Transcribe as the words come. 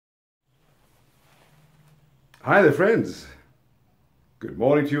Hi there, friends. Good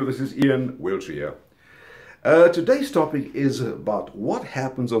morning to you. This is Ian Wiltshire. Today's topic is about what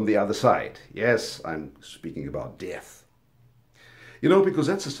happens on the other side. Yes, I'm speaking about death. Because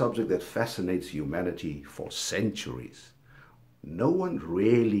that's a subject that fascinates humanity for centuries. No one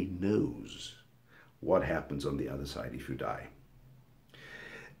really knows what happens on the other side if you die.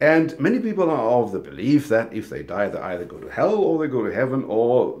 And many people are of the belief that if they die, they either go to hell or they go to heaven,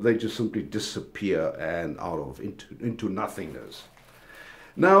 or they just simply disappear and into nothingness.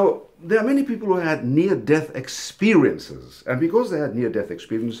 Now, there are many people who had near-death experiences, and because they had near-death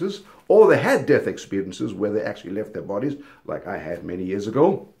experiences, or they had death experiences where they actually left their bodies, like I had many years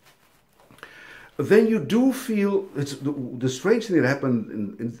ago, then you do feel it's the strange thing that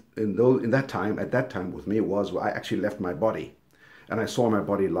happened at that time with me was I actually left my body. And I saw my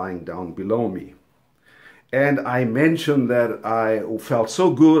body lying down below me. And I mentioned that I felt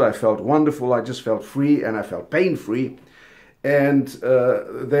so good, I felt wonderful, I just felt free, and I felt pain-free. And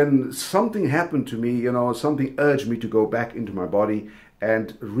then something happened to me, something urged me to go back into my body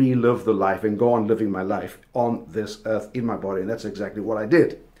and relive the life and go on living my life on this earth in my body. And that's exactly what I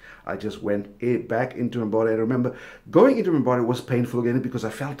did. I just went back into my body. I remember going into my body was painful again because I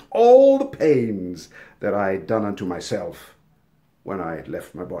felt all the pains that I had done unto myself when I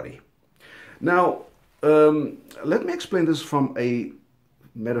left my body. Now, let me explain this from a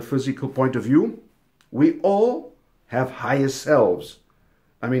metaphysical point of view. We all have higher selves.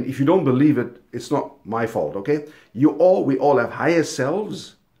 I mean, if you don't believe it, it's not my fault, okay? We all have higher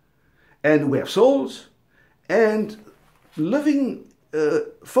selves, and we have souls, and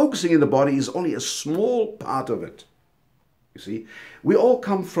focusing in the body is only a small part of it. You see, we all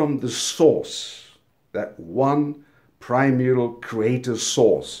come from the source, that one primeval creator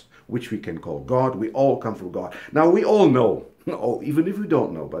source, which we can call God. We all come from God. Now, we all know, even if we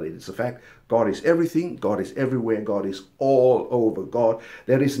don't know, but it's a fact, God is everything, God is everywhere, God is all over God.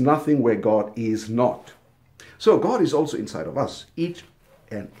 There is nothing where God is not. So God is also inside of us, each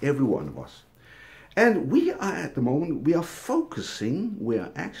and every one of us. And we are at the moment, we are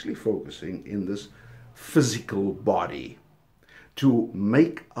actually focusing in this physical body to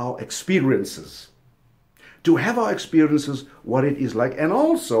make our experiences, to have our experiences what it is like, and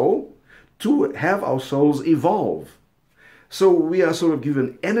also to have our souls evolve. So we are sort of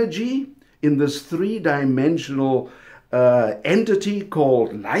given energy in this three-dimensional entity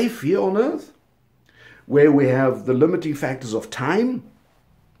called life here on earth, where we have the limiting factors of time,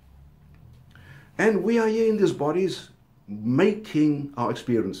 and we are here in these bodies making our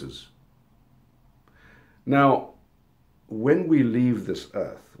experiences. Now, when we leave this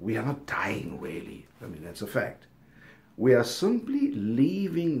earth, we are not dying really. I mean, that's a fact. We are simply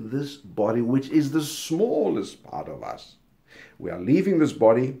leaving this body, which is the smallest part of us. We are leaving this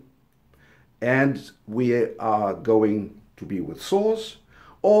body and we are going to be with Source,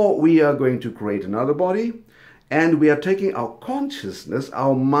 or we are going to create another body, and we are taking our consciousness,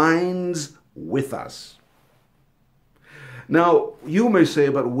 our minds with us. Now, you may say,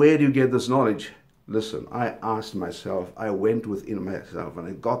 but where do you get this knowledge? Listen, I asked myself, I went within myself, and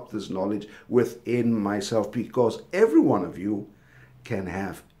I got this knowledge within myself, because every one of you can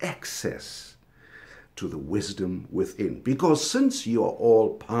have access to the wisdom within. Because since you are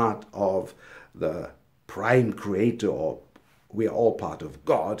all part of the prime creator, or we are all part of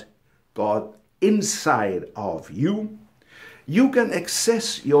God, God inside of you, you can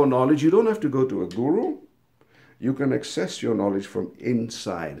access your knowledge. You don't have to go to a guru. You can access your knowledge from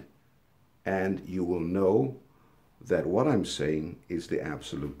inside. And you will know that what I'm saying is the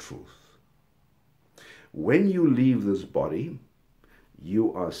absolute truth. When you leave this body,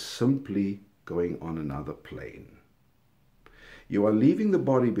 you are simply going on another plane. You are leaving the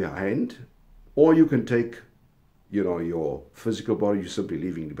body behind, or you can take, your physical body, you're simply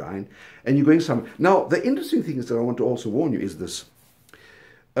leaving it behind, and you're going somewhere. Now, the interesting thing is that I want to also warn you is this.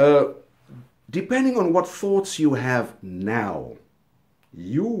 Depending on what thoughts you have now,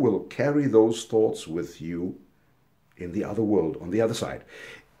 you will carry those thoughts with you in the other world, on the other side.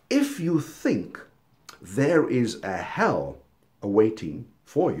 If you think there is a hell awaiting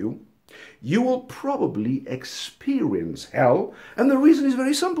for you, you will probably experience hell. And the reason is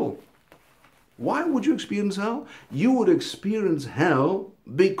very simple. Why would you experience hell? You would experience hell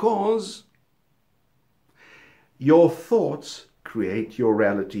because your thoughts create your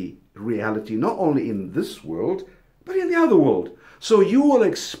reality not only in this world, but in the other world. So you will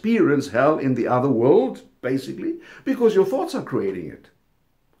experience hell in the other world, basically, because your thoughts are creating it.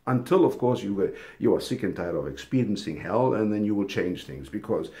 Until, of course, you are sick and tired of experiencing hell, and then you will change things,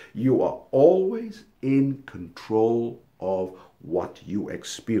 because you are always in control of what you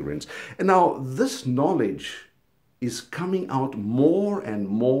experience. And now, this knowledge is coming out more and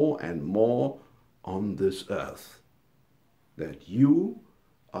more and more on this earth. That you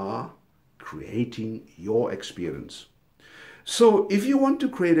are creating your experience. So if you want to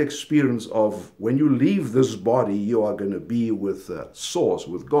create experience of when you leave this body, you are going to be with the source,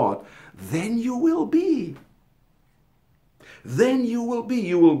 with God, then you will be. Then you will be.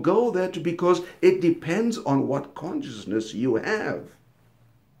 You will go there because it depends on what consciousness you have.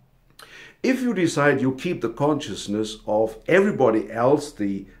 If you decide you keep the consciousness of everybody else,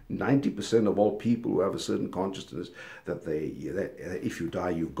 the 90% of all people who have a certain consciousness, that if you die,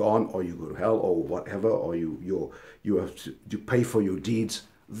 you're gone, or you go to hell, or whatever, or you have to pay for your deeds,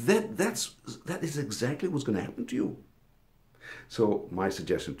 that is exactly what's going to happen to you. So my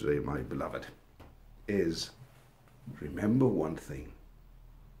suggestion today, my beloved, is remember one thing.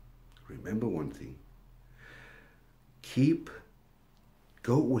 Remember one thing.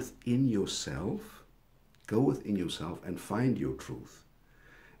 Go within yourself and find your truth.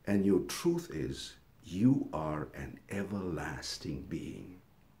 And your truth is you are an everlasting being.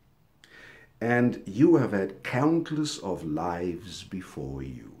 And you have had countless of lives before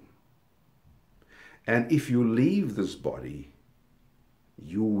you. And if you leave this body,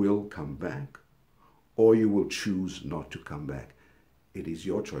 you will come back, or you will choose not to come back. It is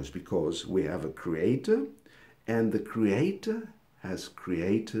your choice, because we have a creator, and the creator has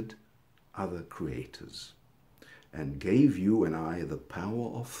created other creators and gave you and I the power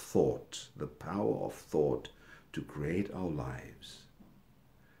of thought to create our lives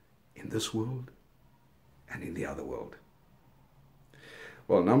in this world and in the other world.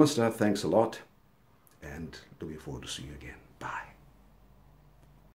 Well, namaste, thanks a lot, and looking forward to seeing you again. Bye.